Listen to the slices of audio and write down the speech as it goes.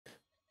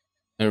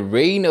A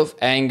Reign of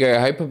Anger,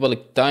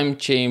 Hyperbolic Time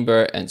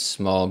Chamber, and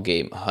Small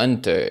Game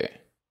Hunter.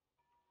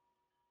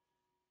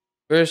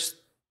 First,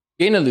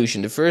 gain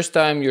illusion. The first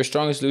time your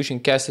strongest illusion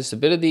casts this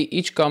ability,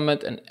 each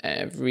combat and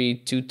every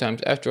 2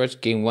 times afterwards,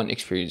 gain 1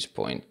 experience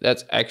point.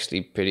 That's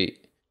actually pretty...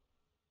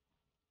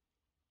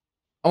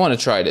 I want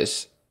to try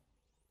this.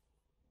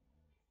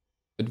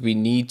 But we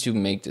need to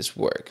make this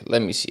work.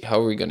 Let me see. How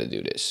are we going to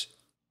do this?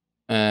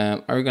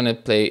 Are we going to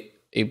play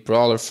a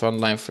brawler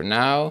frontline for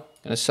now?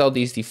 Gonna sell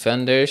these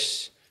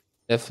defenders.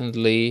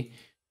 Definitely.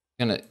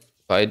 Gonna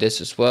buy this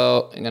as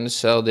well. I'm gonna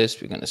sell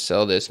this. We're gonna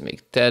sell this.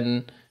 Make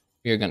 10.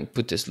 We're gonna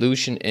put this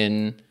Lucian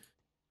in.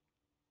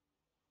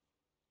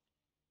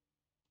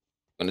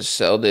 I'm gonna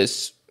sell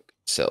this.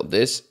 Sell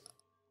this.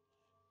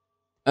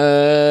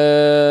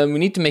 We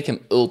need to make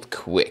him ult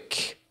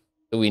quick.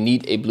 So we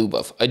need a blue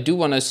buff. I do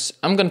want to...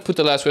 I'm going to put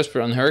the Last Whisper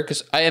on her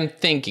because I am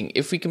thinking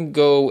if we can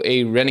go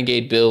a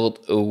Renegade build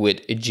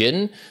with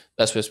Jhin,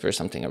 Last Whisper is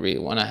something I really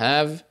want to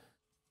have.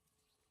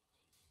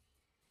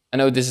 I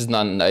know this is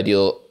not an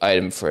ideal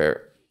item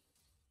for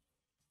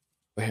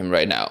him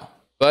right now,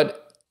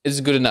 but it's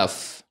good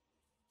enough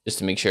just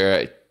to make sure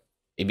I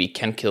maybe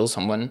can kill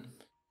someone.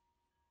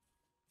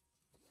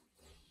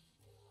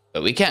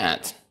 But we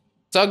can't.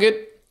 It's all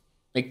good.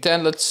 Make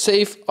 10. Let's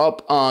save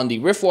up on the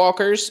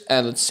Riftwalkers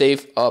and let's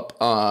save up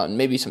on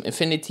maybe some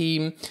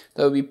InfiniTeam.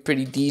 That would be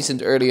pretty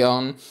decent early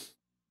on.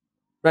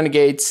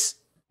 Renegades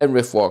and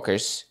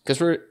Riftwalkers. Because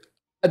we're,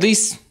 at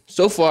least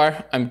so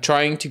far, I'm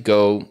trying to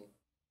go...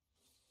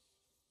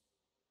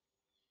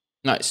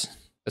 Nice.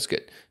 That's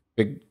good.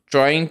 We're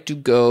trying to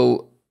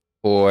go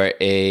for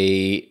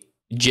a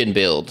Jhin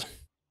build.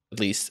 At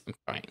least I'm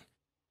trying.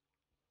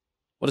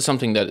 What is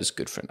something that is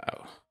good for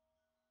now?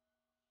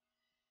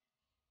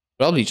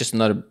 Probably just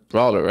another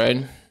brawler,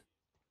 right?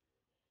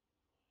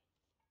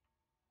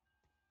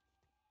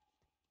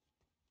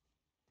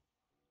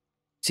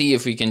 See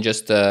if we can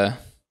just get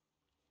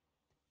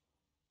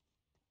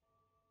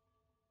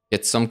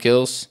some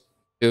kills.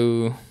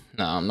 No,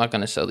 I'm not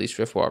gonna sell these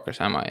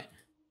Riftwalkers, am I?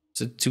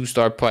 It's a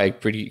 2-star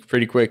Pyke,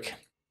 pretty quick.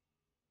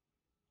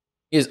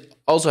 He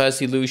also has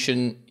the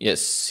illusion.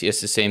 Yes, he has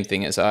the same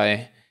thing as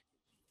I.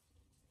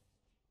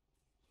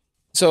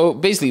 So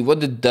basically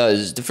what it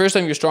does, the first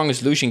time your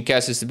strongest illusion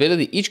casts this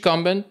ability, each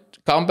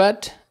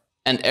combat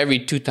and every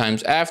 2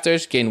 times after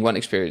gain 1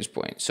 experience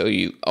point. So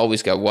you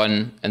always get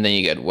 1 and then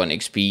you get 1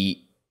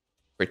 XP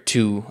for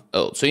 2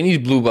 ult. So you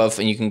need blue buff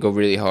and you can go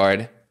really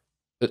hard.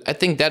 But I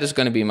think that is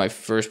going to be my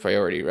first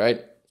priority,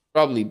 right?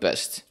 Probably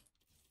best.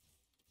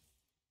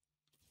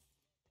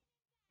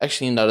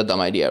 Actually not a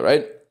dumb idea,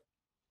 right?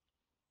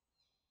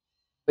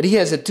 But he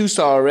has a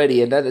 2-star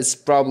already and that is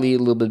probably a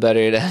little bit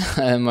better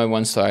than my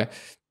 1-star.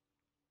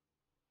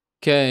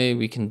 Okay,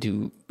 we can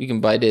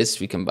buy this,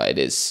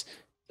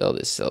 sell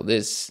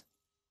this.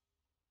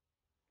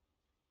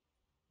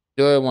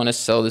 Do I want to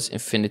sell this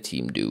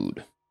InfiniTeam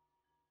dude?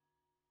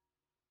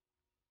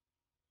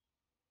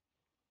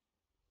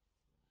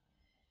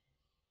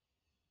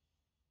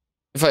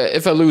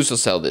 If I lose, I'll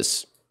sell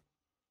this.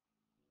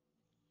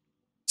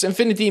 So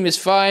InfiniTeam is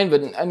fine,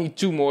 but I need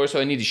 2 more, so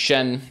I need a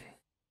Shen.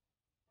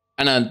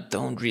 And I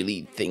don't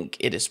really think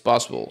it is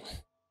possible.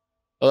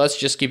 Well, let's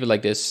just keep it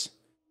like this.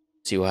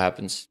 See what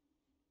happens.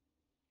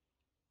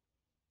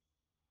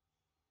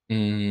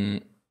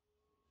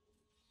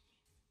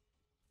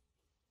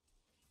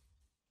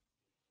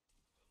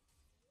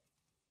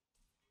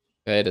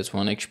 Okay, that's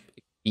 1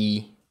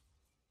 XP.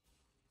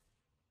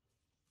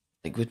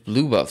 Like with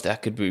blue buff,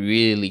 that could be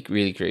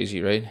really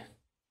crazy, right?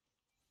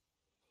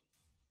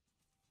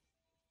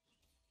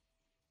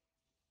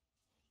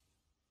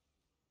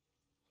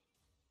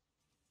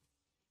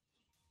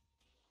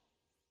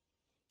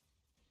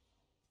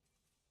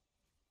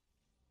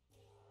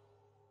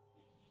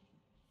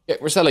 Yeah,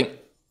 we're selling.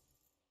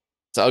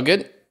 It's all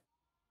good.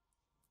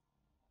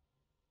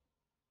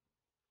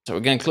 So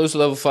we're getting close to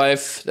level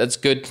 5. That's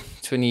good.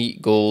 20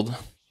 gold. I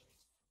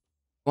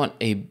want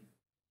a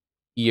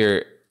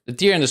tier. The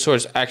tier and the sword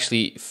is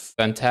actually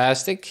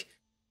fantastic.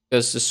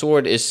 Because the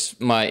sword is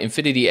my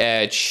Infinity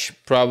Edge,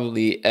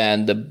 probably.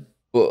 And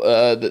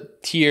the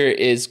tier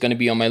is going to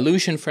be on my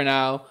Lucian for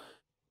now.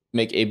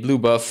 Make a blue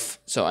buff.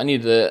 So I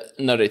need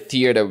another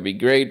tier. That would be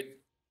great.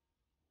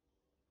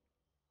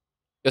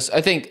 Because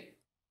I think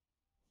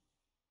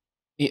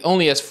he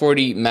only has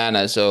 40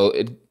 mana. So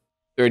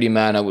 30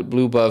 mana with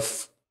blue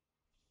buff.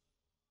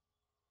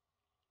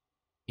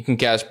 You can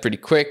cast pretty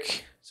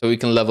quick, so we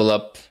can level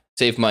up,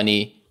 save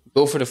money,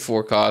 go for the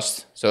 4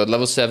 cost. So at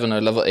level 7 or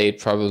level 8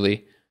 probably.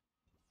 I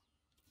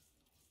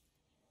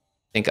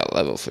think I'll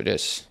level for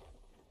this.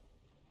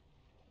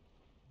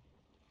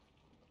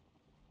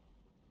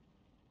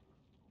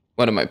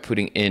 What am I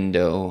putting in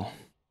though?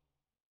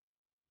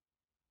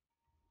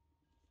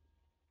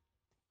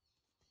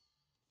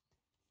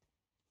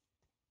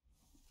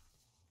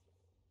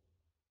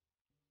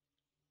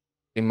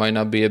 It might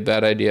not be a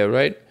bad idea,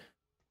 right?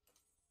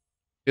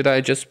 Should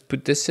I just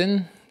put this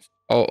in?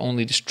 Oh,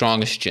 only the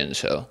strongest Jhin,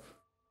 so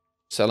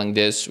selling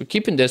this. We're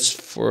keeping this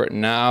for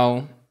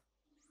now.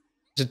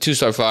 The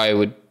 2-star fire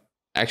would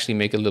actually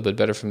make it a little bit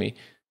better for me.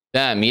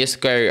 Damn, he has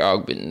carry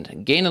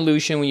augment. Gain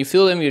illusion. When you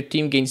fill them, your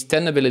team gains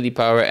 10 ability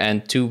power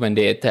and 2 when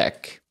they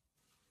attack.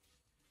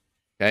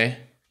 Okay.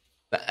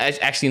 It's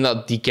actually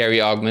not the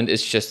carry augment.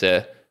 It's just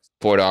a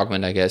support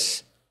augment, I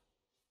guess.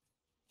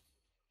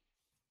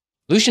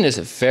 Lucian is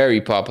a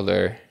very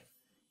popular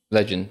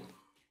legend.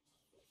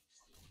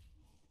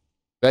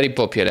 Very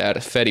popular.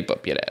 Very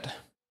popular.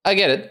 I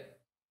get it.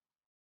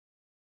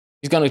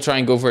 He's gonna try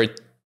and go for a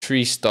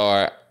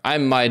 3-star. I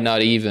might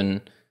not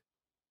even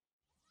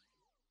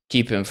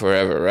keep him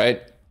forever,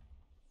 right?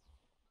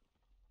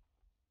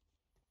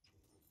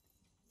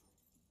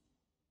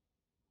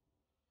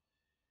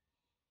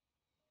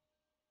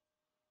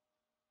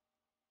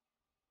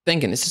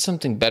 Thinking, is there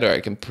something better I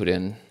can put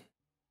in?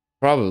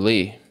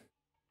 Probably.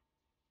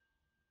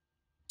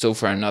 So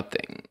far,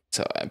 nothing.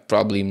 So I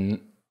probably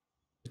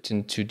put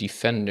in 2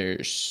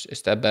 defenders.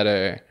 Is that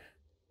better?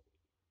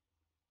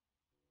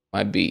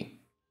 Might be.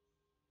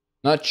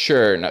 Not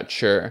sure, not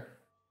sure.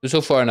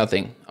 So far,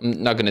 nothing.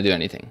 I'm not gonna do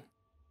anything.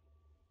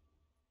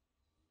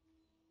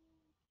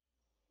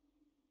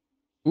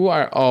 Who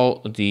are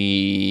all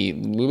the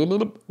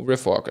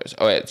Riftwalkers?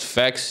 Oh, yeah, it's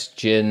Vex,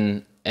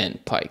 Jhin,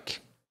 and Pyke.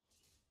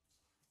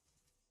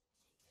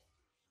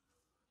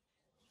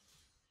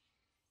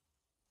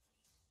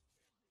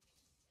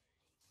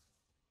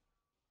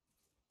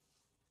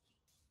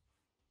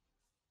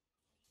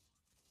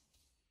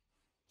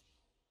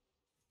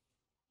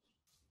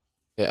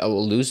 Yeah, I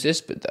will lose this,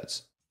 but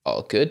that's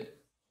all good.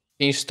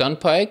 Can you stun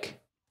Pyke?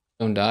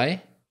 Don't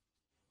die.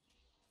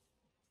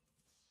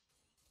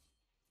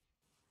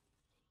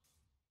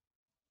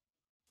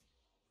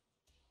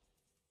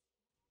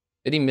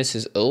 Did he miss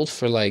his ult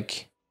for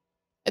like...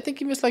 I think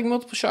he missed like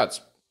multiple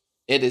shots.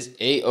 It is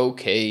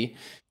A-okay.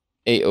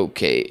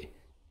 A-okay.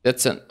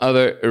 That's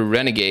another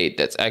Renegade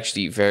that's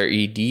actually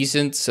very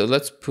decent. So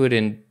let's put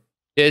in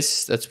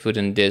this. Let's put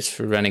in this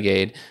for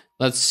Renegade.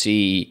 Let's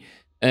see.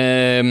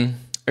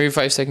 Every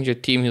 5 seconds your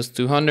team heals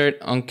 200.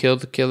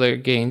 Unkilled, the killer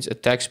gains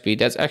attack speed.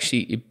 That's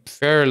actually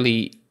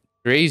fairly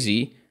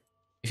crazy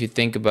if you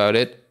think about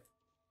it.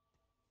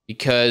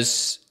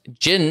 Because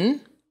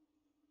Jhin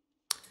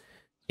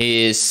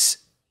is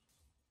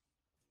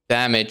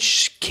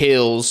damage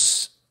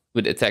kills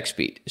with attack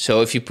speed.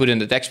 So if you put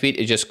in attack speed,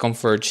 it just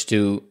converts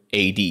to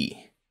AD.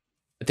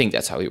 I think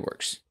that's how it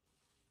works.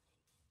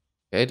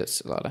 Okay,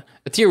 that's a lot of...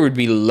 A tier would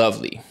be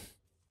lovely.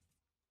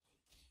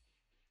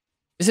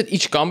 Is it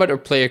each combat or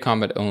player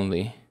combat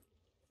only?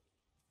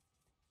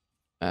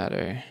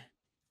 Matter.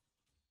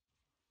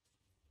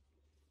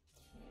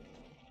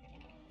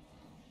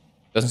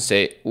 Doesn't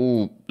say.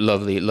 Ooh,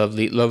 lovely,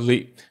 lovely,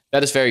 lovely.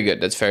 That is very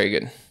good. That's very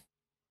good.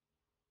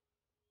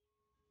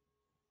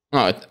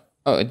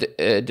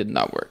 It did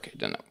not work. It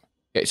did not work.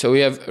 Okay, so we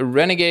have a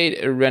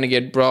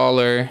Renegade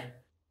Brawler.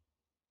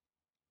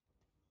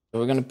 So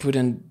we're gonna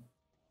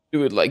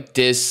do it like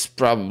this,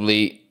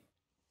 probably.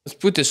 Let's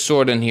put this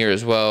sword in here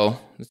as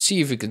well. Let's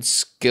see if we can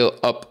scale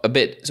up a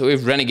bit. So we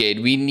have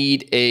Renegade. We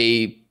need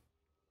a...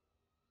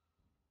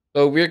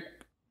 So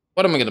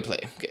what am I gonna play?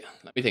 Okay,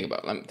 let me think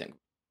about it. Let me think.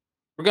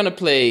 We're gonna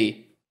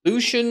play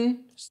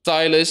Lucian,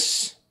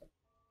 Stylus,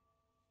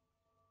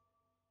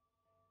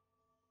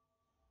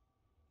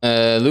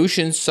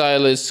 Lucian,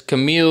 Silas,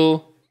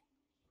 Camille,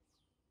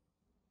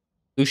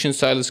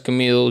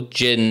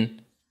 Jhin,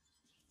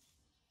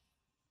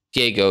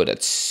 Diego.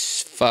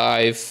 That's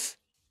 5.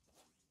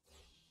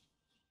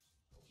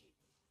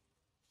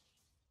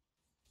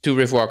 2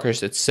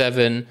 Riftwalkers. That's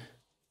 7.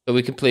 So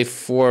we could play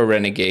 4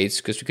 Renegades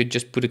because we could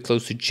just put it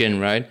close to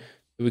Jhin, right?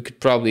 We could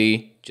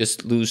probably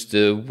just lose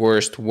the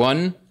worst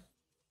one.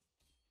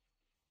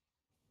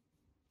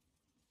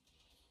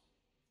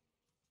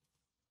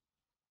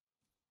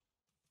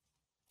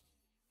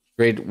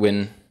 Great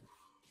win.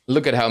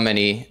 Look at how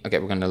many... Okay,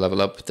 we're going to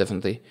level up,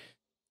 definitely.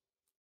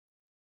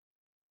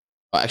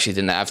 Oh, actually,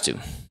 didn't have to.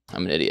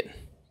 I'm an idiot.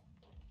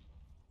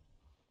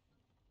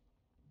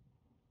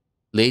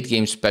 Late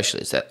game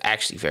specialist. That's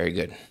actually very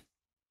good.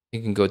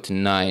 You can go to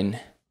 9.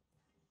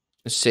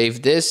 Let's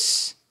save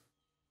this.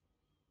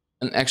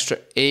 An extra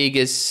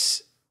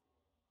Aegis.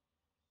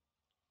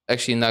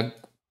 Actually not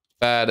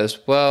bad as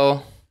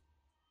well.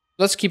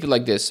 Let's keep it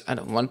like this. I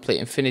don't want to play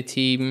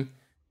InfiniTeam.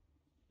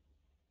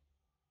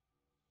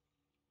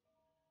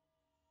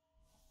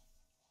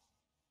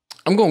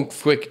 I'm going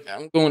quick.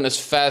 I'm going as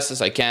fast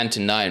as I can to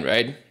 9,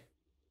 right?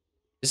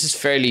 This is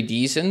fairly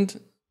decent.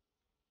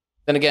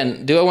 Then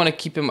again, do I want to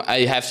keep him? I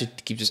have to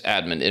keep this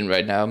admin in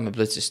right now. My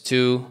blitz is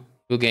 2.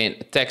 We'll gain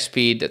attack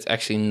speed. That's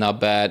actually not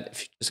bad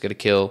if you just get a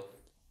kill.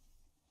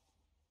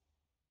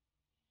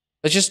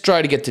 Let's just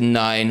try to get to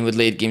 9 with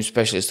late game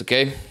specialist,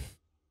 okay?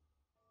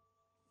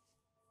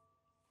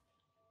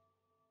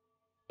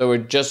 So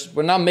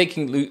we're not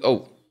making...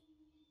 Oh.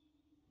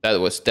 That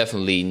was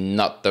definitely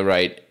not the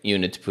right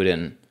unit to put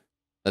in.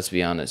 Let's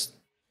be honest.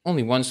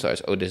 Only 1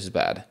 stars. Oh, this is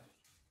bad.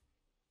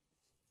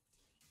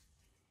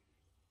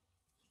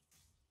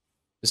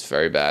 It's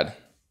very bad.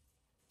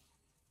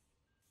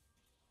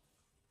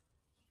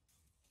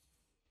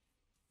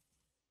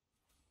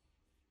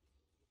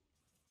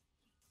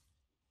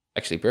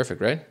 Actually perfect,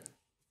 right?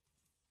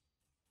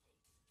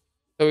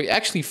 So we're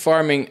actually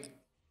farming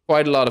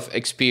quite a lot of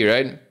XP,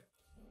 right?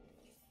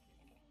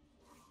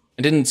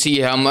 I didn't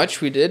see how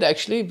much we did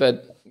actually,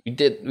 but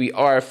we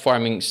are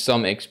farming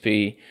some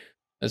XP.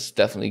 That's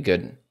definitely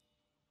good.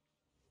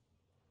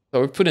 So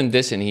we're putting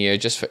this in here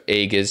just for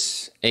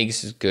Aegis.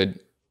 Aegis is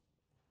good.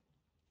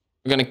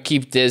 We're gonna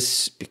keep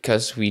this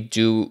because we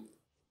do.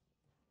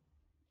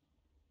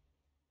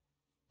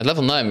 At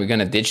level 9, we're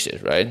gonna ditch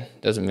it,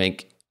 right? Doesn't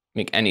make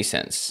any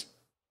sense.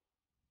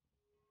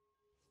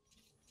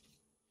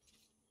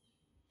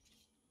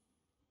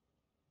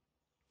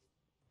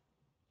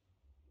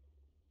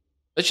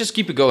 Let's just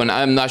keep it going.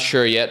 I'm not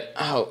sure yet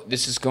how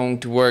this is going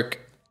to work.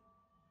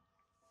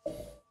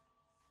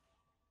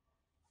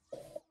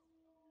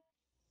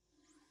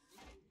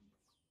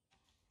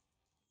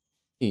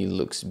 He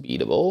looks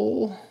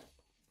beatable. At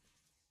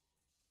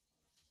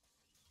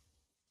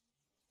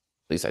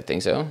least I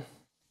think so.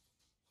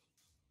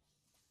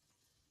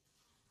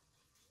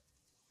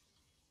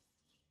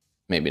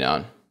 Maybe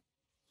not.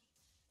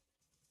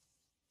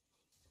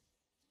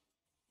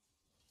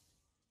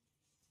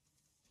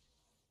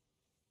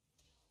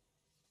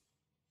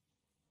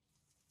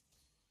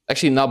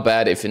 Actually, not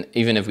bad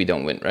even if we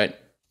don't win, right?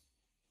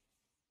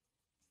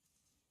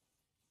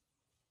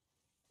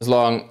 As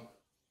long.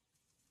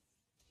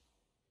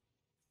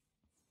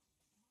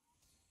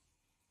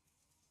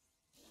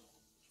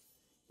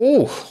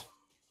 Ooh,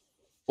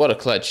 what a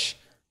clutch.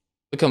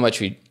 Look how much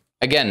we...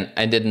 Again,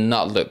 I did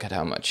not look at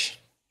how much.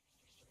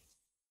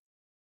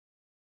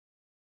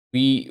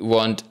 We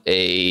want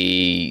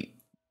a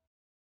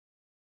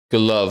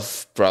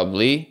glove,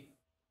 probably.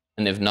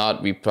 And if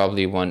not, we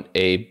probably want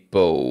a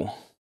bow.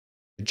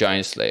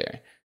 Giant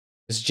Slayer.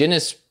 Because Jhin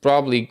is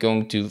probably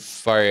going to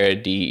fire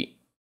the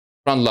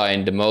front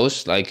line the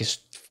most. Like his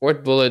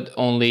fourth bullet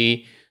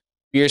only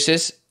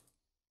pierces.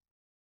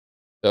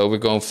 So we're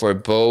going for a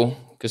bow.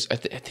 Because I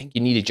think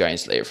you need a Giant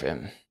Slayer for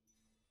him.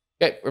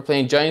 Okay, we're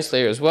playing Giant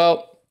Slayer as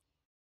well.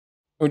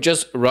 We're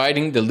just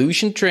riding the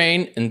Lucian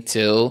train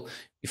until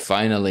we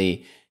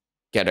finally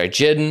get our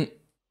Jhin.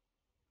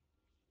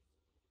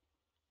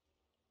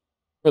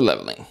 We're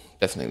leveling.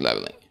 Definitely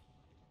leveling.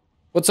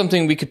 What's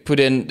something we could put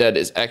in that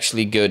is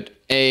actually good?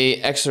 A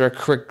extra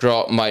quick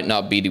draw might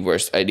not be the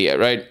worst idea,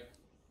 right?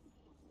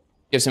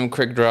 Gives him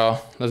quick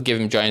draw. Let's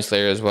give him Giant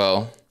Slayer as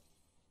well.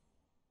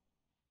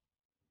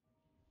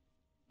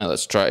 Now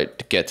let's try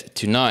to get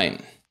to 9.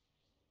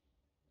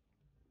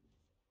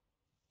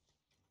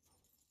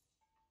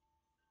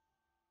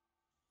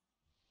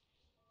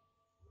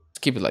 Let's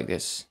keep it like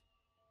this.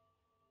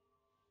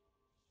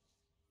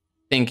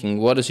 Thinking,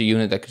 what is a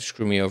unit that can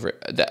screw me over?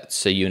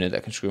 That's a unit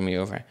that can screw me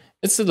over.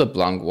 It's the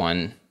LeBlanc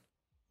one.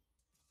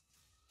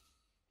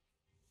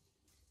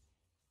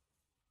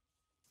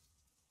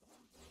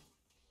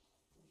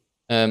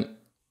 You're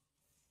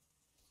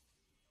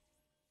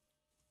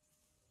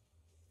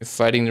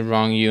fighting the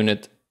wrong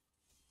unit.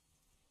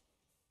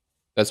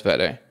 That's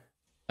better.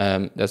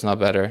 That's not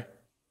better.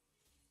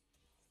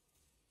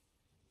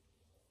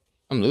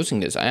 I'm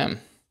losing this, I am.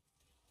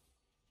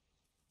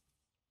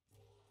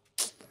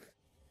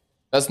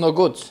 That's no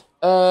good.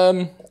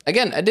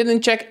 Again, I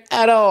didn't check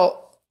at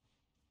all.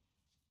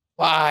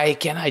 Why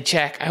can't I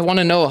check? I want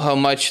to know how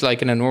much,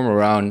 like in a normal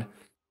round,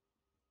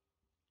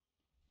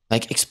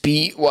 like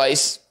XP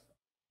wise,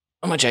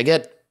 how much I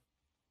get.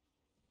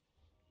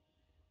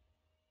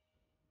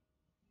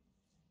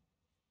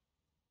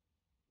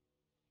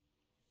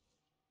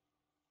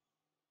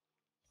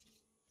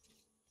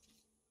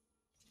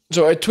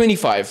 So at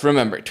 25,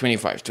 remember,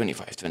 25,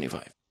 25,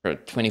 25. Or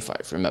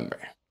 25, remember.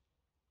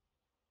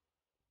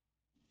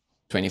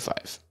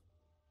 25.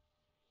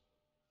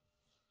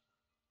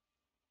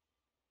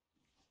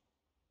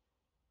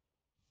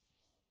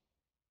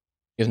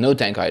 You have no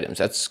tank items.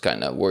 That's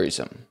kind of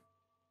worrisome.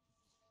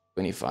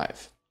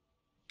 25.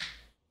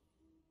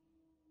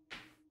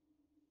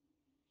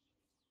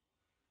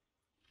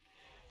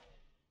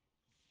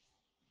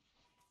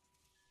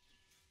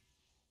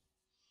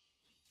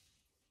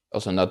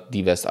 Also not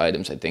the best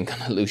items, I think,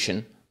 on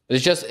Lucian. But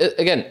it's just,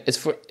 again, it's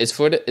for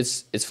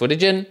the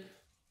Jhin.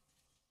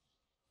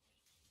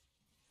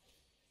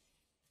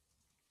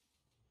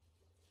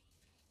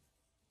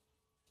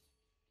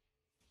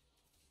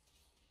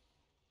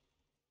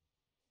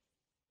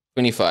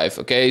 $25.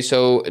 Okay,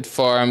 so it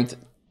farmed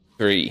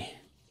 3.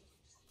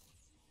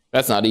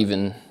 That's not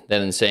even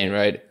that insane,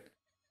 right?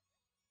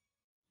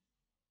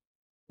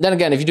 Then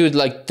again, if you do it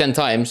like 10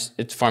 times,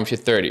 it farms you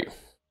 30.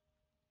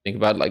 Think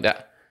about it like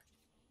that.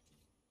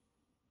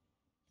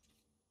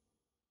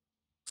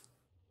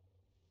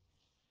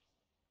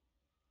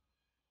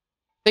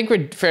 I think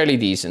we're fairly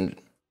decent.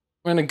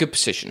 We're in a good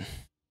position.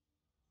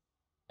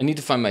 I need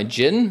to find my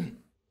Jhin.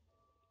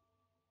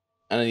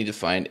 And I need to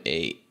find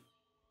a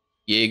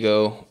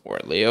Diego or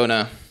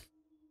Leona. I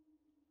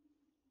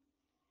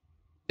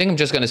think I'm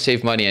just going to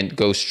save money and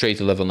go straight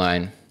to level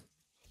 9.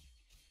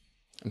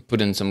 And put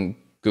in some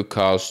good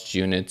cost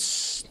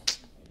units.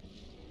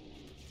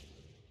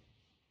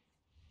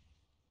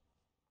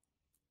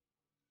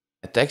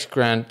 Attacks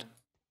grant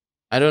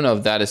I don't know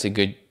if that is a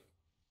good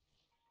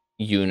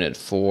unit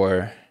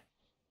for...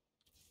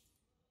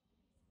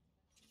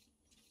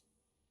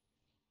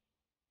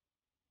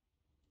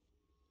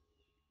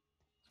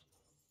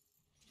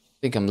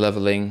 I think I'm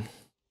leveling.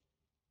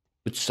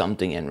 Put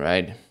something in,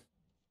 right?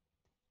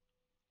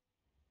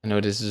 I know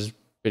this is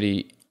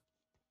pretty...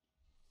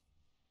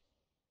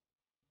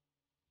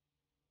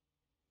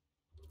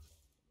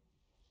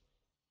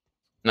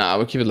 Nah,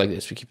 we'll keep it like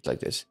this. We keep it like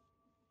this.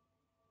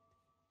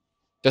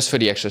 Just for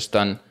the extra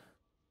stun.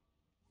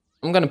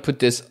 I'm gonna put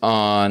this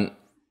on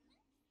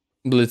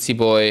Blitzy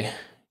Boy.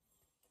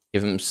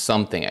 Give him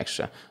something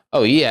extra.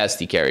 Oh, he has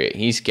the carry.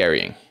 He's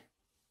carrying.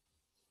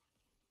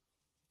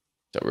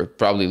 So we're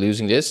probably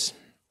losing this.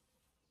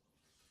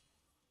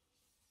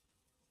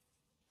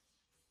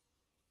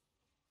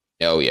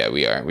 Oh yeah,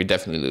 we are. We're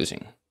definitely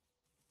losing.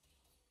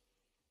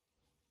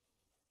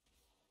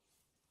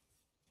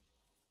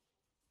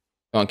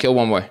 Come on, kill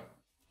one more.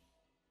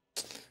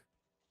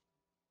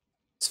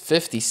 It's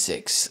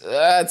 56.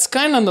 It's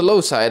kind of on the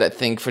low side, I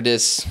think, for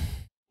this.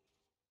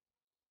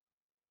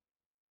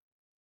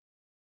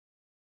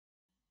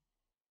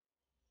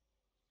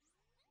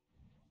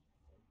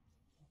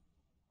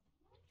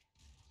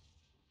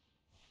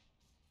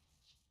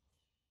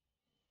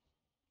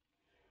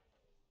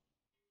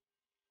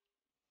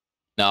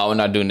 No, we're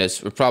not doing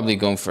this. We're probably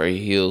going for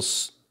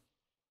heals.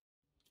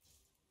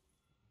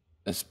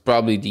 That's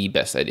probably the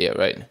best idea,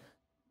 right?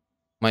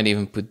 Might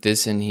even put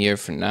this in here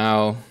for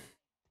now.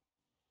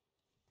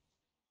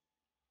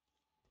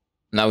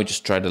 Now we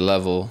just try to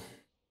level.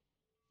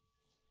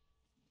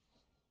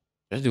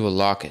 Let's do a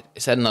locket.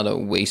 Is that another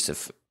waste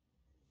of...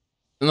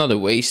 Another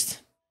waste?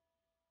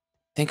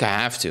 I think I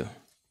have to. I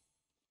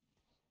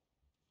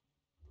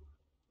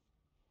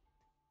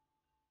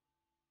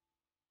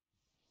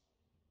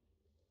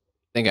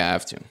think I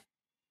have to.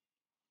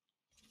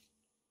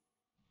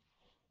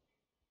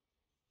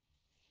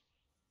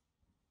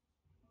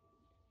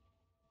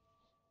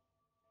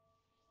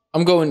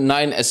 I'm going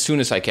 9 as soon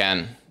as I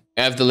can.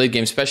 I have the late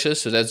game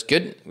specialist, so that's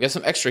good. We have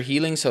some extra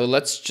healing, so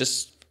let's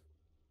just...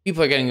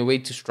 People are getting way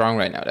too strong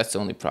right now. That's the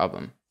only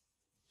problem.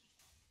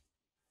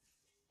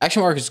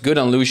 Action mark is good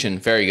on Lucian.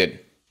 Very good.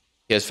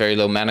 He has very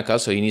low mana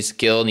cost, so he needs to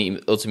kill and he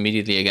ults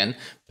immediately again.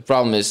 The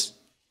problem is...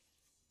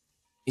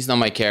 He's not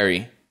my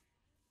carry.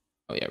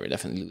 Oh yeah, we're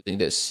definitely losing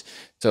this.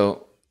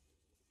 So...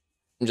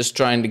 I'm just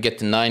trying to get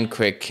to 9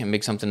 quick and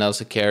make something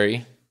else a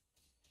carry.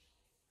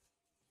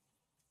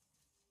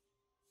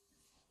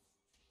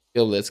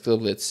 Kill blitz, kill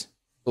blitz.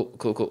 Cool,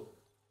 cool, cool.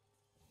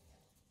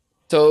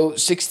 So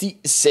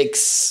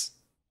 66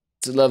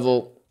 to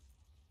level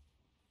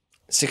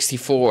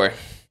 64.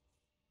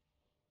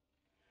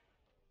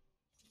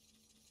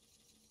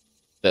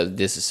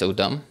 This is so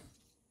dumb.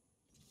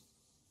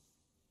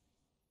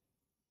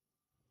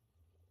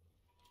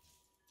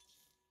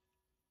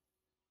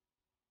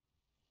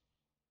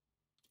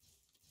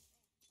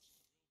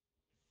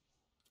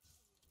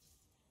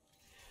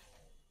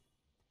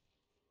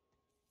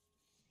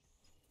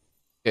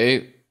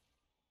 Okay.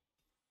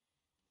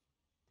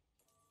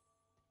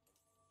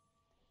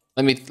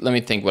 Let me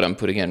think what I'm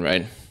putting in,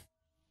 right?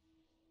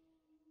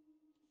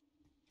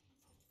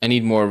 I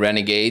need more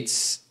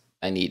renegades.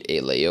 I need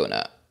a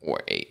Leona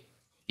or a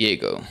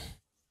Diego.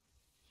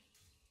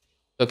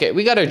 Okay,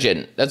 we got our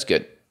Jhin. That's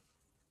good.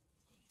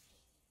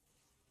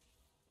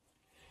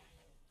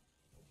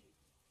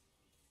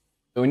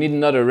 So we need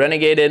another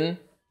renegade in.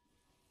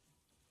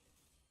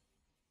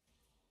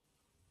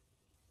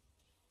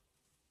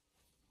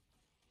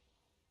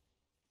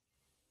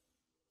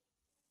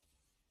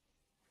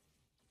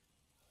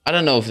 I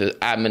don't know if the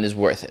admin is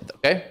worth it,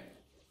 okay?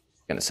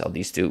 I'm gonna sell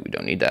these two. We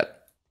don't need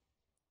that.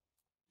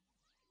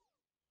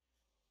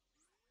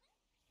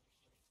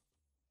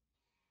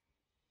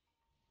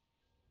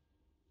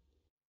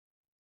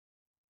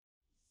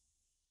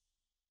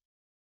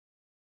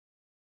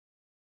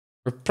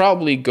 We're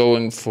probably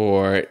going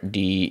for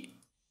the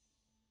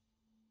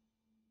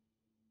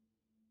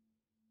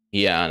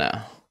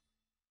Yana.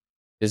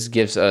 This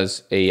gives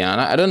us a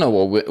Yana. I don't know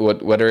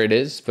whether it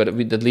is, but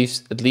it at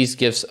least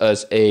gives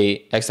us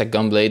a Hextech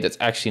Gunblade. That's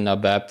actually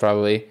not bad,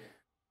 probably.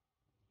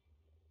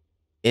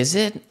 Is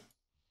it?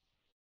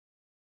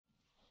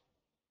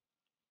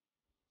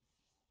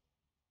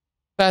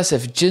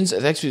 Passive. Jhin's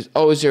attack speed is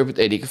always 0 with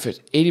 80. Converts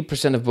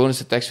 80% of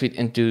bonus attack speed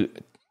into...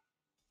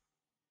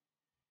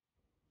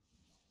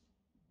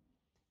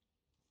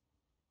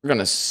 We're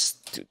gonna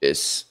do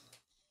this.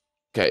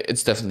 Okay,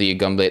 it's definitely a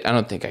Gunblade. I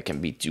don't think I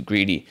can be too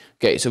greedy.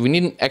 Okay, so we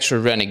need an extra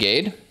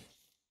Renegade.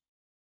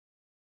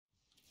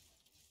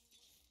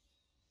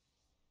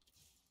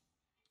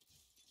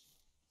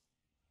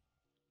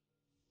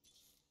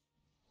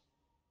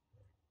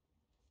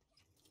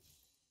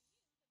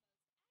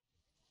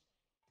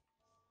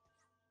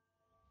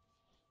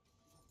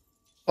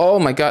 Oh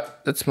my god,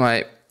 that's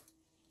my...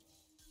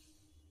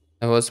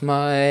 That was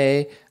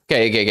my...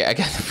 Okay, I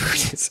gotta put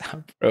this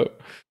out, bro.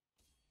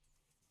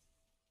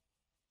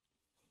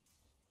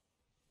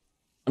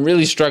 I'm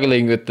really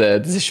struggling with the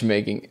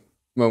decision-making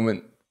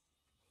moment.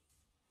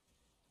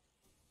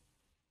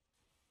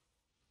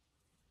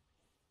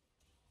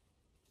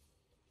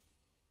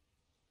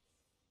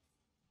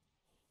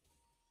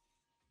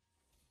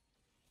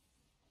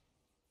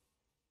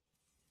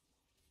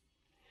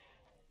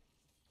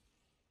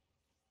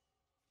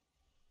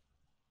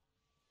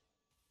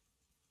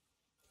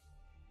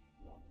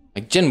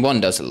 Like Jhin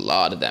 1 does a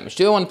lot of damage.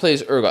 Do I want to play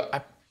as Urgot?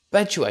 I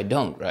bet you I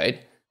don't,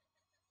 right?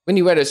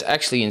 Windy Weather is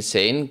actually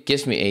insane.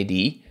 Gives me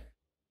AD.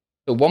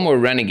 So one more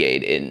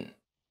Renegade in.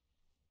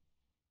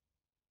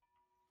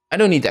 I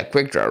don't need that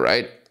quick draw,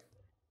 right?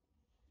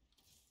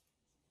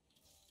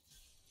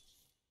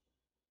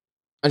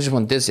 I just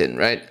want this in,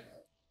 right?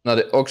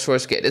 Another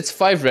Oxforce Gate. It's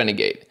 5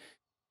 Renegade.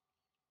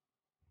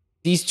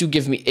 These two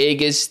give me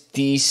Aegis.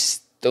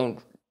 These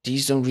don't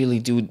really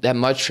do that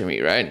much for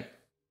me, right?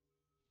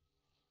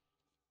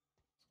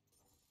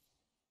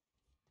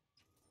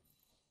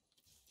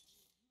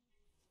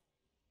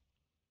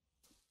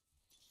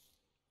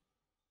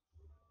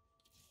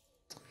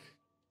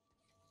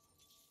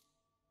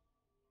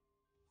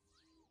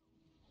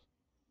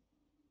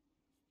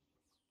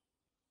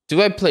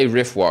 Do I play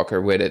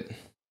Riftwalker with it?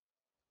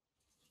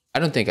 I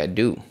don't think I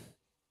do.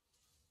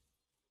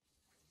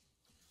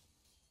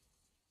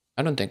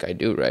 I don't think I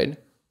do, right?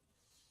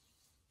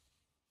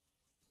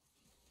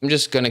 I'm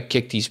just gonna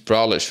kick these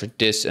brawlers for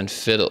this and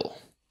fiddle.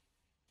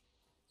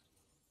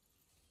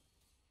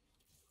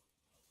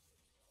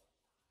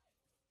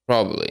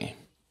 Probably.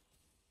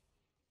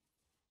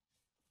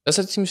 Does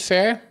that seem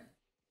fair?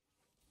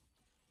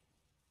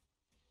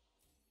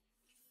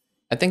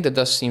 I think that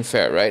does seem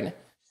fair, right?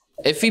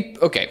 If we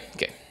okay.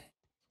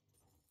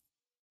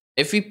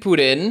 If we put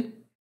in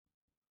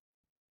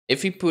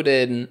if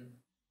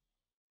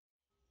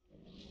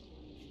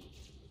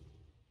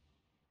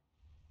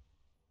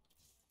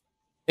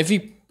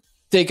we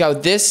take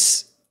out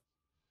this,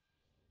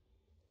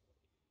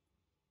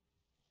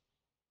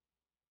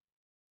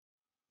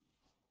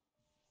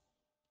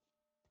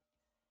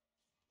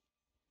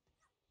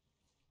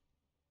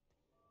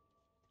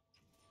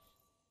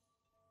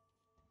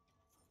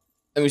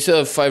 and we still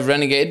have 5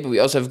 Renegade, but we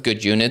also have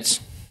good units,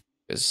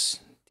 because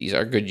these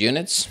are good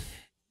units.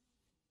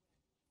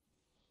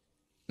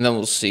 And then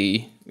we'll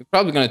see. We're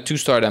probably going to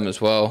 2-star them as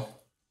well.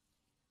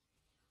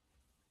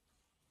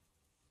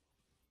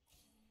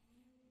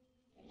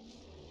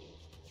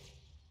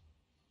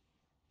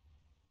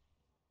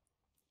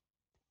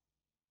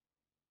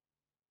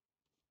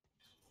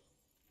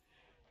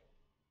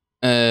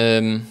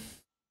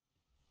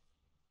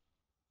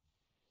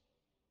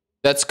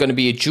 That's going to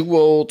be a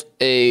Jeweled,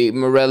 a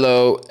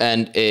Morello,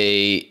 and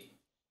a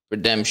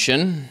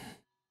Redemption.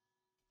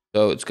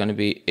 So it's going to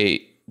be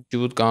a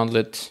Jeweled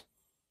Gauntlet,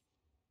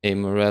 a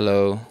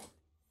Morello,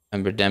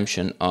 and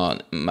Redemption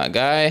on my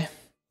guy.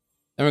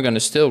 Then we're going to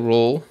still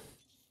roll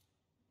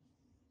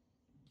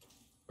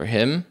for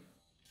him.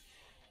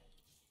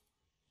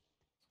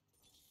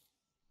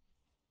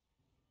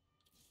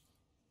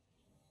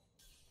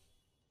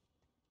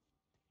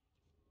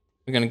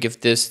 We're going to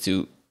give this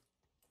to...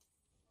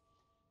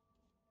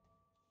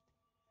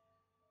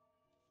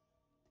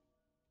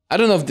 I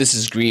don't know if this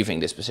is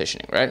grieving, this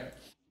positioning, right?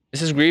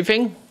 This is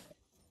grieving.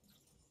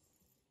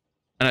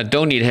 And I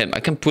don't need him. I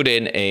can put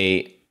in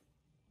a...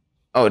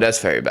 Oh, that's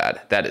very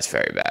bad. That is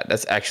very bad.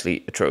 That's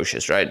actually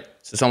atrocious, right?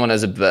 So someone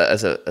has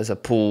a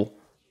pool.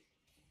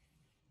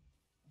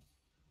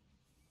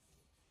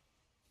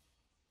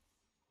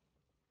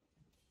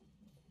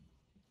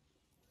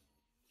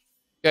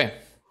 Okay.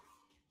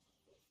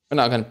 We're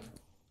not gonna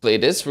play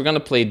this. We're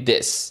gonna play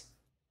this.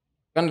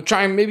 We're gonna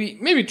try maybe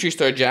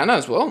 3-star Janna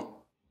as well.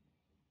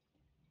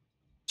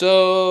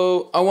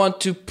 So I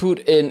want to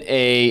put in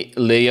a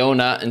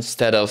Leona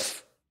instead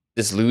of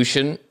this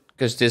Lucian,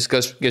 because this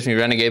gives me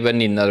Renegade, but I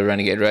need another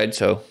Renegade, right?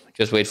 So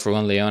just wait for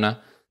one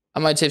Leona. I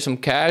might save some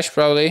cash,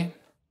 probably.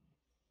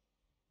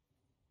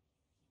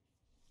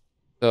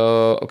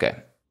 So, okay.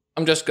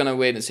 I'm just gonna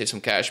wait and save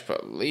some cash,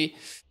 probably.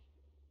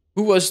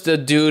 Who was the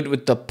dude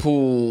with the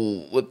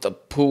pool?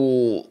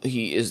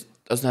 He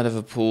does not have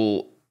a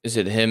pool. Is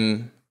it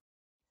him?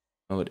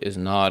 No, it is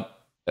not.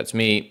 That's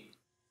me.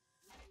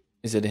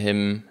 Is it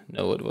him?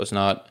 No, it was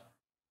not.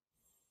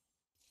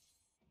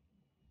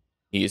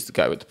 He is the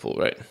guy with the pool,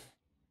 right?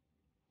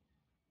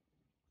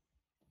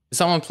 Is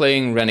someone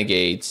playing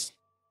Renegades?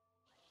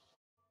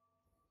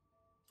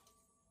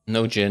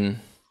 No Jhin.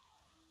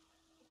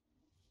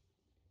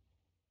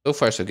 So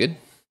far, so good. I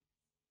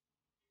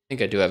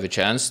think I do have a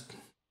chance.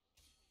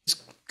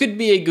 This could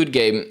be a good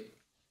game.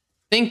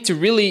 I think to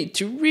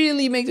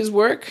really make this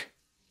work,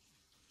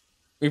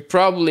 we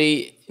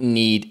probably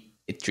need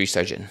a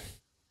 3-star Jhin.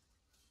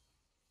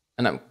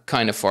 And I'm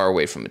kind of far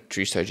away from a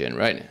 3-star Jhin,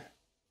 right?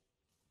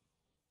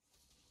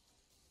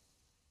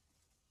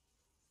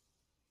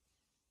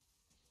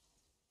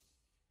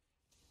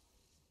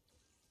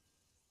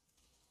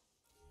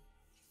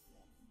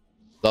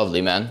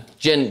 Lovely, man.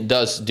 Jhin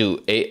does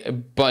do a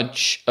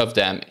bunch of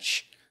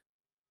damage.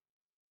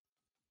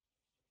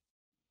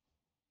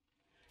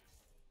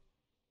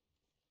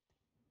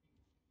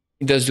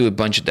 He does do a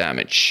bunch of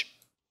damage.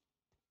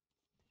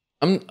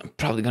 I'm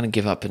probably gonna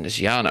give up in this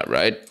Yana,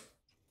 right?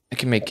 I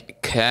can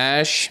make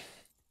cash.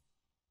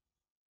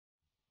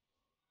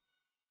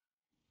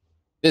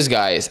 This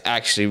guy is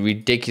actually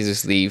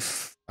ridiculously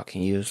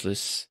fucking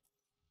useless.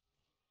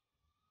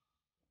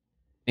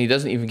 And he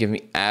doesn't even give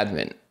me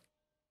admin.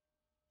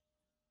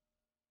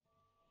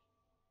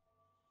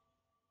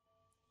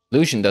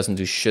 Lucian doesn't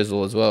do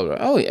shizzle as well, right?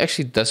 Oh, he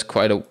actually does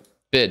quite a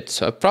bit.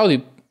 So I'd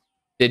probably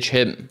ditch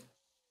him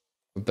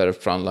for better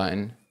front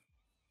line.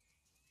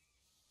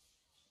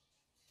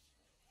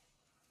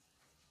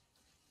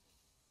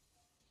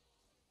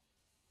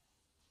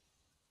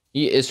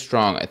 He is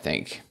strong, I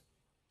think.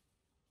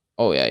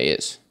 Oh, yeah, he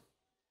is.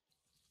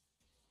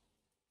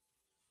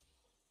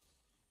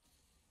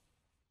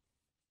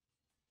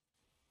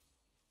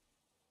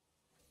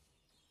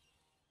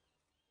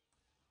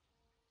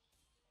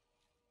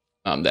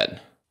 I'm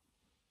dead.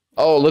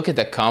 Oh, look at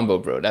that combo,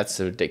 bro. That's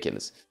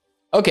ridiculous.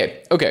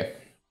 Okay, okay.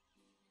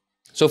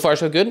 So far,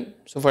 so good.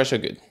 So far, so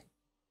good.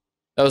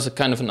 That was a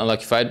kind of an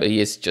unlucky fight, but he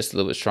is just a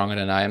little bit stronger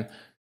than I am.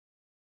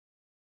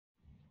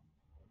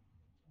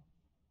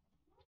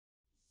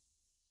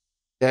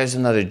 There's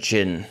another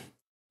Jhin.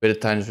 With a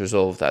times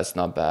resolve, that's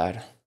not bad.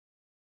 I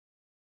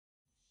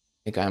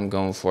think I'm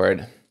going for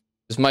it.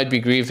 This might be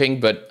grieving,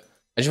 but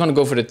I just want to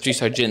go for the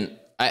 3-star Jhin.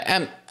 I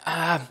am...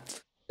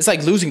 it's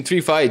like losing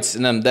 3 fights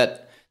and I'm dead.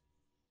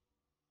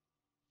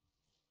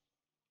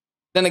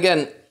 Then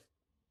again...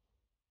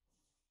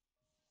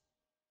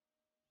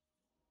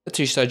 a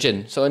 3-star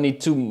Jhin, so I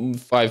need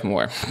 5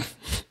 more.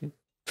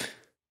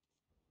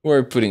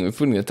 We're putting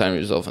the time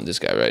resolve on this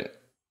guy, right?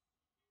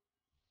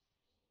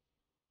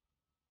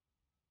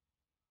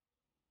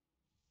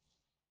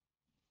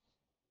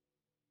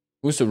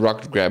 Who's the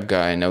rocket grab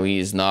guy? No, he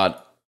is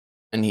not.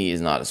 And he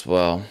is not as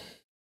well.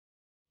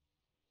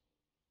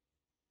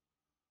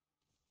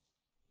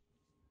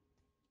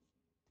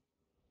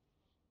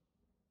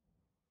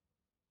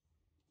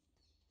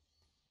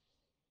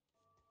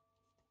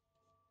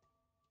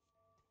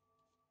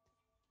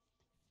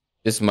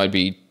 This might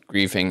be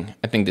griefing.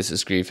 I think this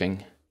is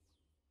griefing.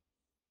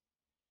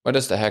 Where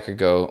does the hacker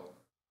go?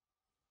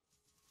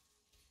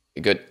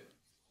 Good.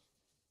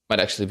 Might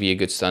actually be a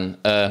good stun.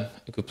 A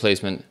good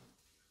placement.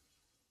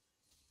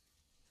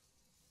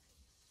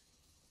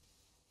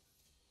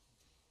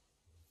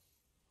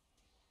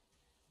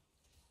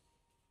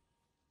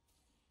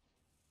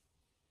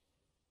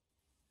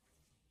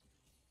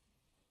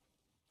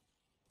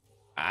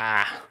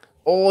 Ah.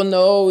 Oh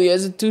no, he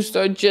has a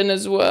 2-star Jhin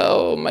as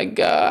well. My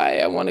guy,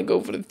 I want to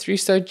go for the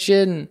 3-star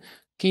Jhin.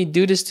 Can you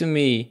do this to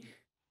me?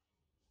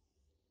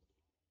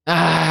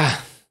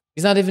 Ah.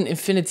 He's not even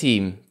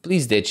InfiniTeam.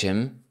 Please ditch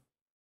him.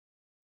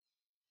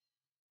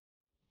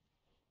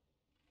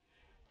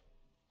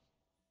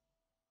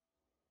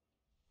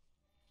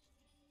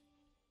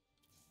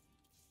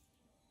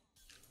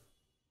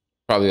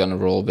 Probably gonna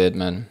roll a bit,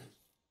 man.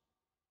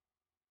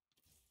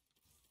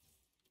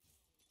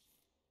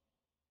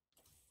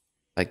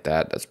 Like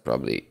that. That's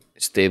probably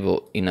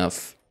stable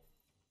enough.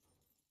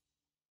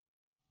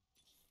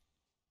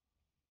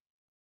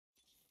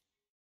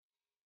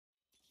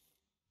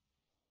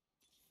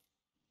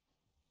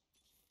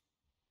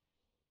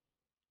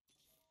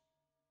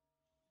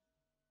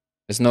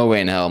 There's no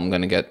way in hell I'm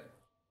gonna get...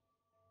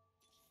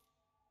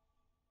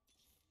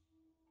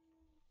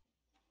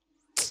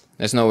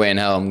 There's no way in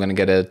hell I'm gonna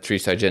get a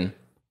 3-star Jhin.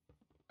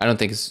 I don't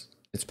think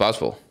it's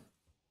possible.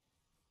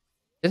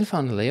 Didn't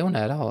find the Leona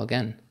at all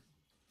again.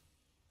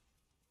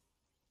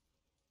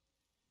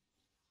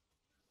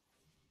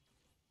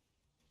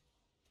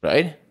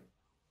 Right?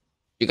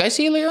 You guys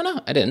see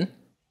Leona? I didn't.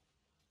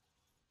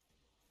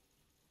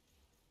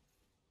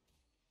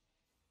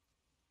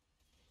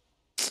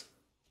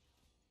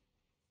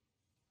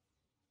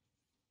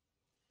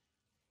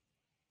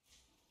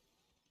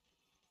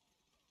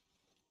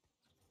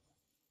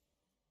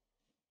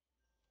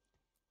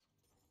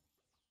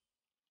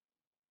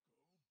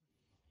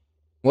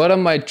 What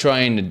am I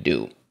trying to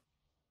do?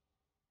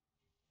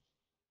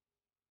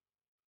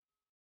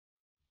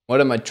 What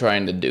am I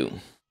trying to do?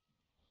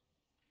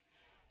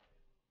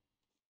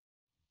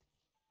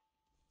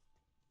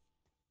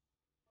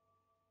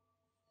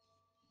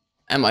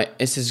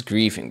 Is this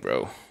griefing,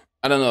 bro?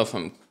 I don't know if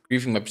I'm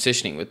griefing my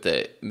positioning with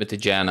the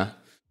Janna.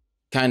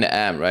 Kinda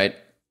am, right?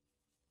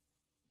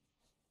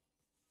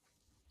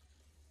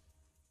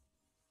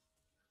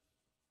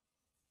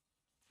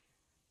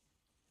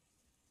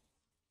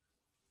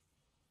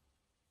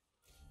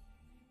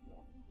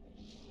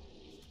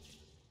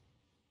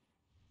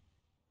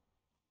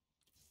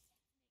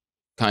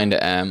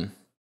 Kinda am.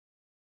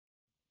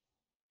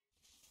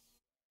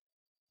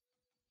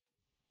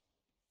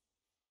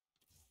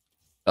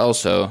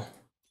 Also,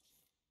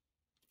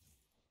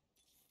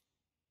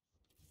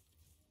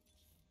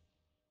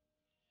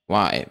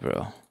 why,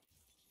 bro?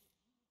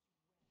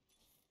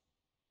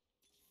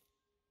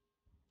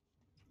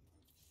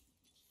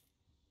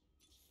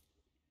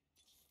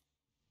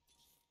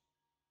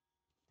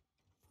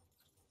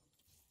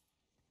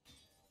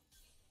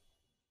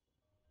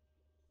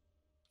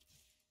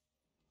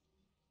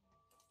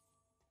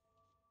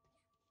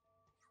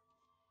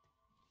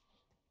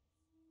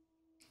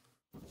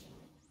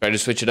 Try to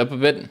switch it up a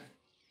bit.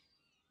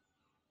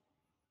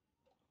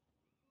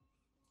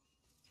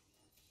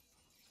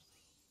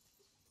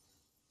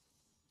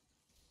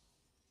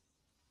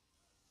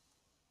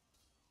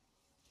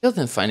 Still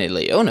didn't find a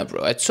Leona,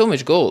 bro. I had so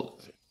much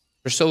gold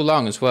for so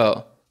long as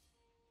well.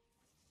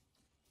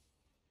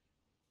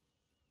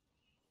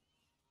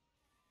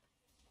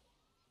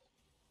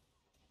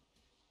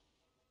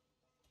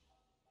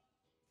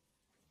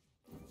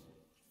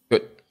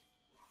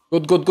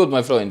 Good, good, good,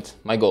 my friend.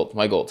 My gold,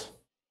 my gold.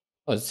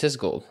 Oh, it's his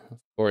gold. Of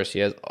course, he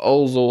has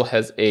also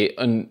has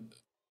what's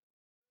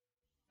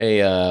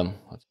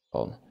it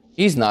called?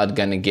 He's not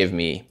gonna give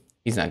me.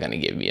 He's not gonna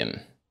give me him.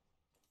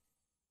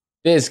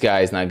 This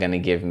guy's not gonna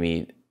give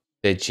me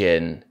the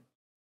Jhin.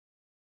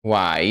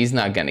 Why? He's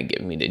not gonna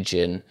give me the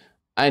Jhin.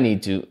 I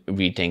need to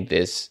rethink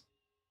this.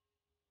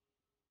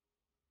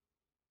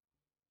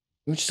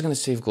 I'm just gonna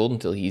save gold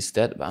until he's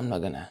dead, but I'm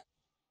not gonna.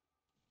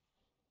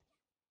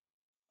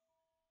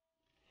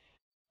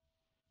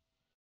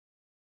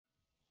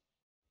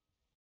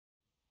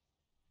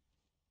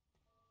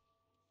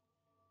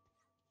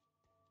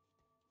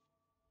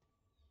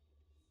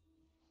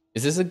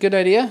 Is this a good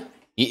idea?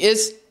 He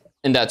is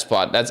in that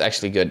spot. That's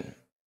actually good.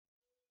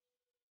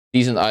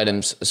 Decent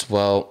items as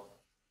well.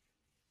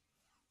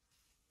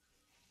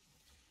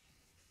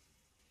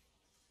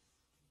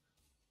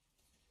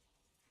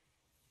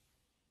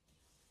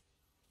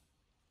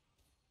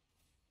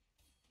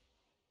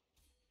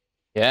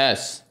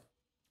 Yes.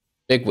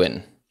 Big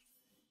win.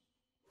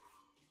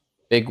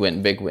 Big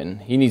win, big win.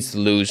 He needs to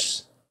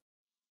lose.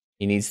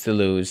 He needs to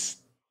lose.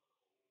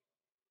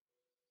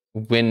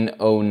 Win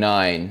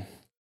 09.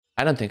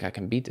 I don't think I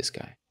can beat this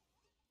guy.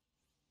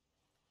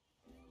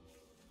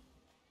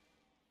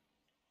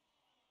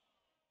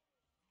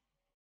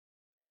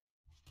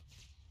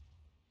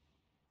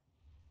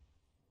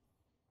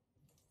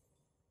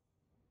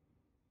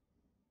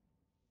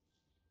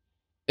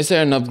 Is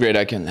there an upgrade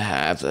I can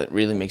have that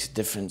really makes a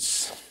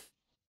difference?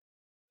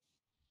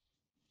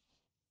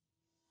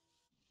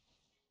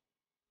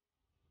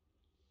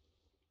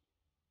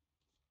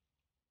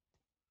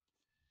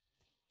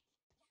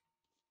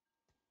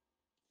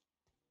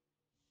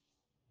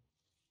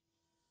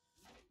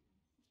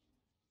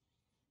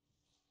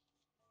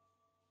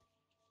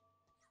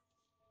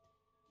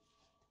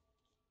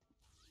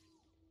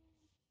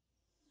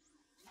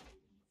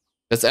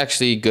 That's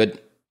actually good.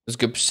 That's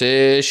good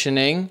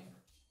positioning.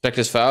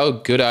 Practice foul,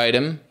 good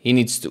item. He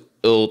needs to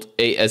ult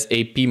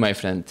ASAP, my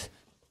friend.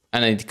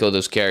 And I need to kill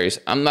those carries.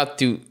 I'm not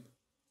too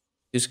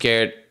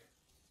scared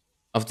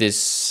of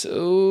this.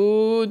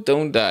 Oh,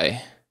 don't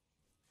die.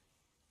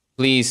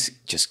 Please,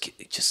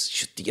 just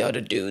shoot the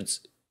other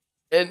dudes.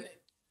 And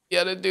the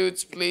other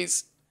dudes,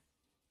 please.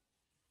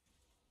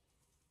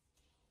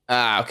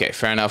 Ah, okay,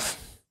 fair enough.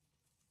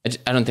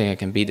 I don't think I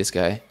can beat this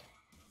guy.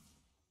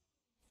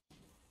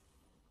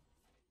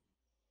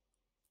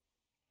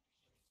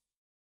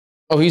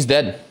 Oh, he's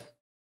dead.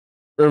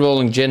 We're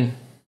rolling Jhin.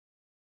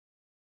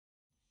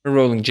 We're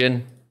rolling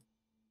Jhin.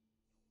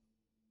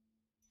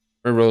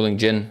 We're rolling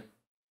Jhin.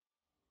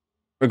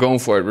 We're going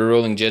for it. We're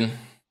rolling Jhin. I'm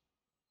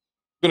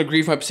gonna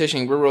grieve my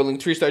positioning. We're rolling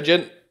 3-star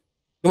Jhin.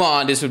 Come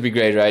on, this would be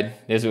great,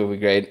 right? This would be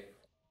great.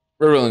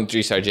 We're rolling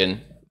 3-star Jhin.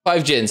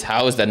 5 Jhins.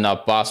 How is that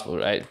not possible,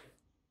 right?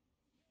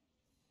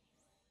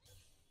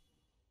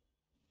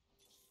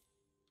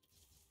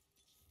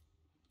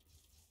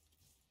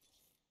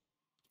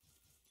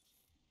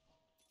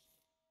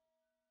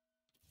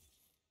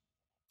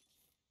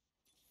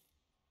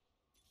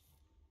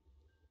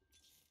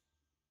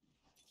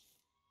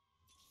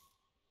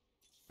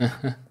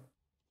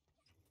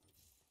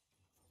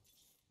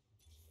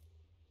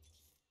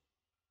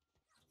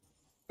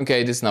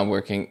 Okay, this is not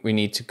working. We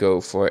need to go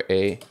for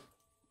a...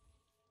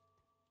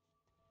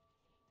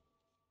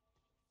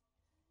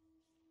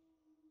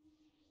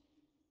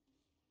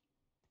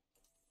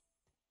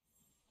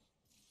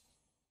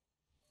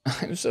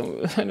 I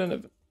don't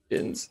have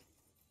Jhins.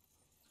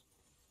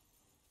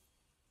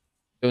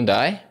 Don't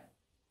die?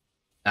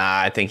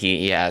 Nah, I think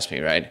he asked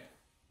me, right?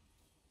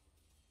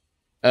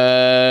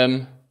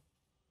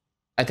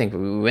 I think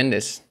we win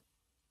this.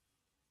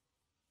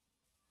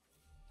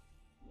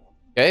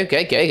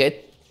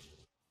 Okay.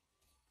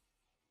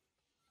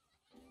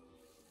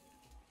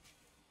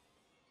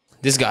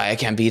 This guy, I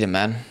can't beat him,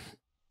 man.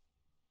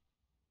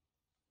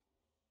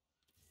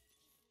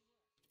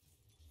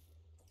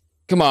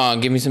 Come on,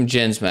 give me some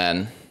Jhins,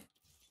 man.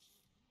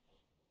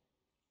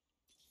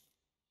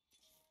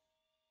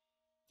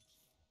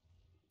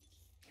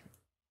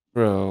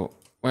 Bro,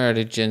 where are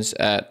the Jhins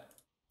at?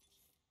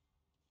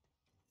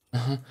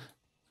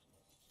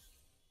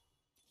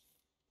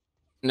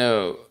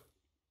 No.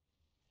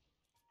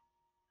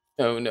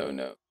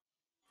 No.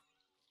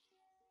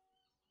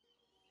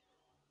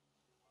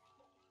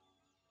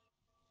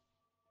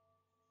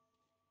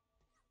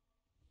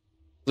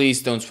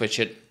 Please don't switch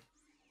it.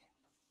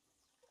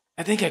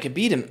 I think I could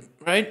beat him,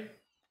 right?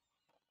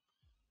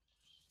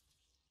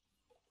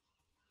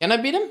 Can I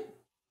beat him?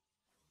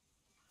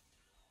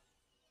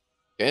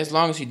 Okay, as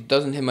long as he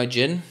doesn't hit my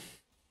Jhin. As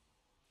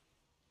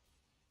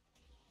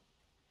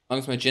long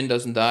as my Jhin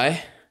doesn't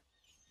die.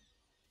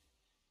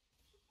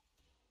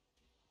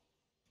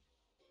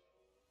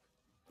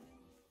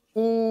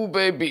 Ooh,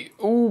 baby.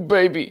 Ooh,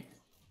 baby.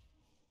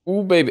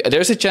 Ooh, baby.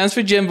 There's a chance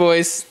for Jhin,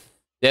 boys.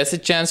 There's a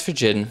chance for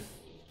Jhin.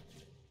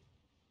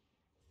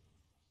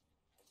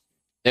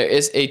 There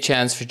is a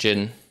chance for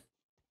Jhin.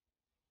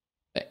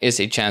 There is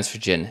a chance for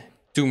Jhin.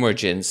 2 more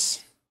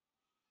Jhins.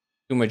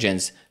 2 more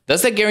Jhins.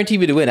 Does that guarantee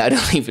me the win? I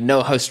don't even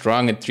know how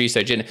strong a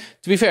 3-star Jhin.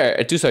 To be fair,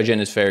 a 2-star Jhin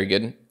is very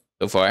good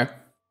so far.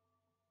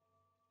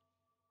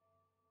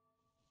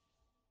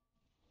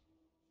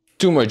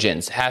 2 more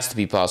Jhins has to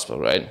be possible,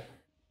 right?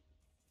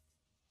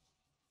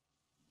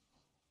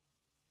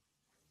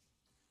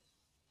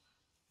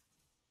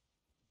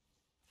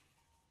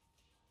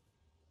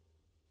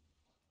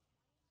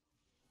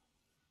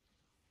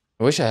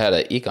 I wish I had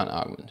an econ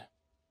augment.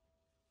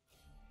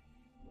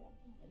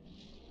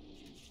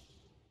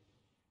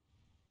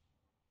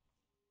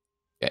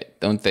 Okay,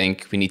 don't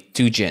think. We need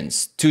 2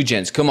 Jhins. 2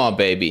 Jhins. Come on,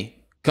 baby.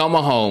 Come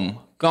on home.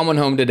 Come on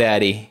home to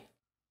daddy.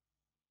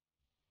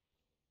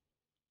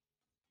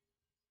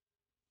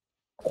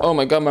 Oh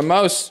my god, my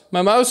mouse.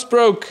 My mouse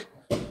broke.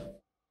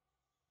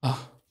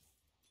 Oh.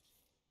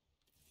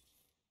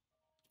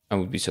 I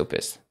would be so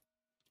pissed.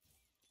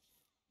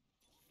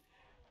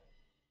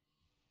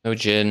 No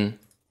Jhin.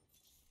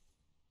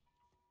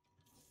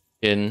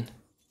 Jhin.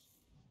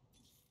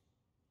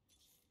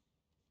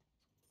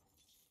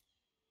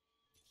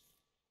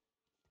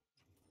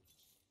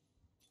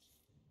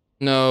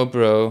 No,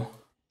 bro.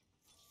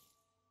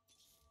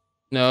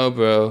 No,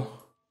 bro.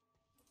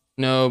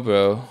 No,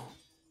 bro.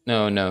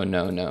 No, no,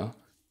 no, no.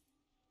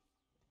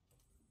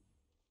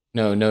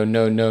 No, no,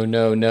 no, no,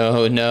 no,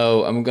 no,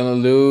 no. I'm gonna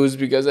lose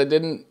because I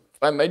didn't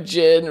find my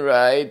Jhin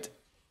right.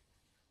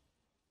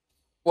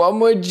 1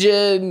 more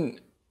Jhin.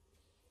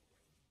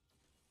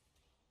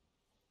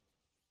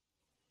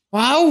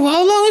 Wow,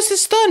 how long is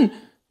this stun?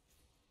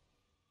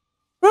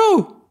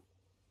 Bro.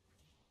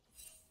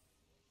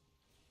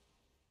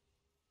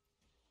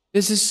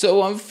 This is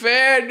so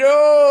unfair.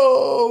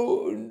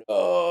 No,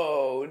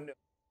 no, no.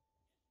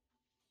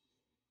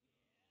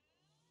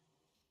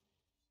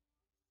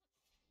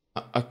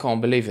 I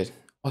can't believe it.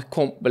 I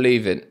can't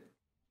believe it.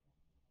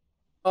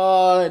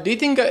 Do you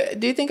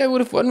think I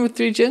would have won with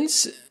 3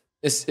 Jhins?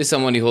 Is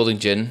somebody holding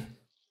Jhin?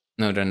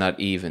 No, they're not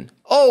even.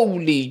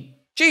 Holy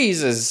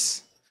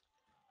Jesus!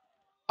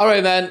 All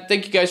right, man.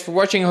 Thank you guys for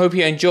watching. I hope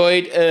you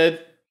enjoyed.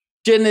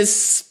 Jhin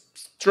is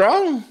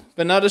strong,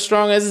 but not as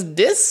strong as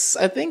this,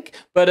 I think.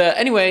 But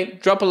anyway,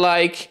 drop a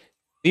like,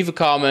 leave a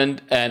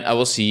comment, and I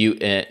will see you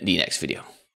in the next video.